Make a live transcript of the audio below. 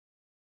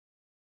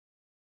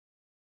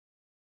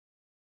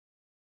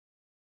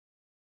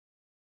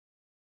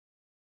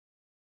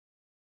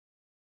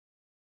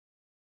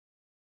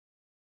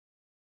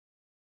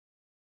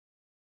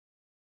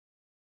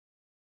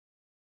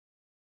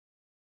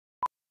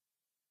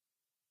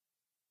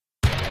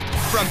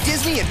From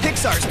Disney and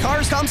Pixar's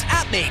Cars comes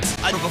Appmates,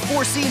 a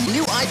before-seen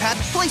new iPad.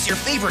 Place your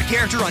favorite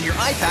character on your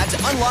iPad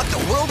to unlock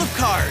the world of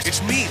Cars.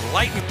 It's me,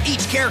 Lightning.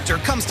 Each character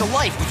comes to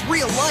life with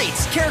real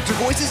lights, character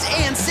voices,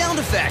 and sound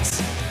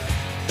effects.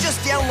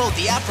 Just download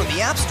the app from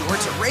the App Store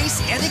to race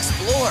and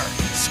explore.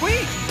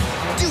 Sweet.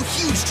 Do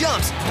huge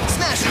jumps,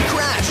 smash and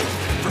crash.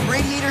 From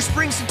Radiator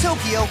Springs to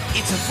Tokyo,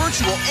 it's a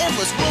virtual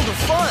endless world of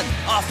fun,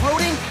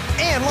 off-roading,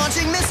 and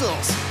launching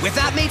missiles. With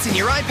Appmates in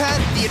your iPad,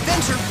 the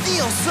adventure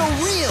feels so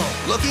real.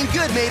 Looking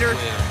good, Mater.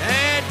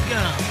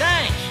 Dadgum,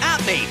 thanks.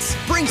 Appmates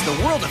brings the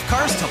world of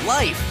cars to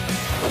life.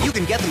 You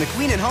can get them at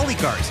Queen and Holly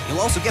Cars. You'll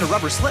also get a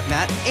rubber slip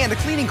mat and a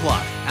cleaning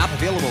cloth. App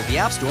available at the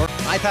App Store,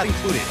 iPad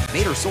included.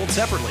 Mater sold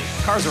separately.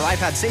 Cars are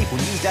iPad safe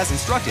when used as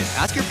instructed.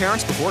 Ask your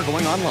parents before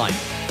going online.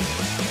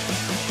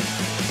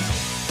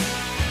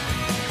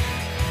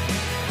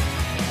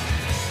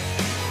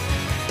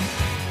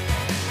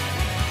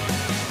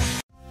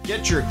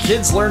 Get your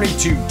Kids Learning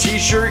Tube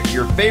t-shirt,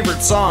 your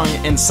favorite song,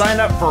 and sign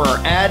up for our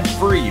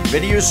ad-free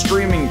video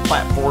streaming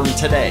platform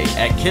today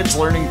at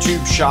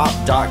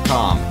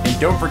kidslearningtubeshop.com. And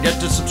don't forget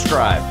to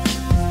subscribe.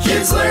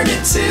 Kids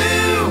Learning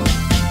Tube!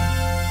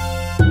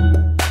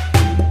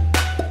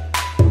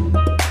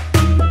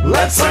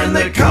 Let's learn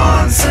the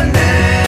consonants!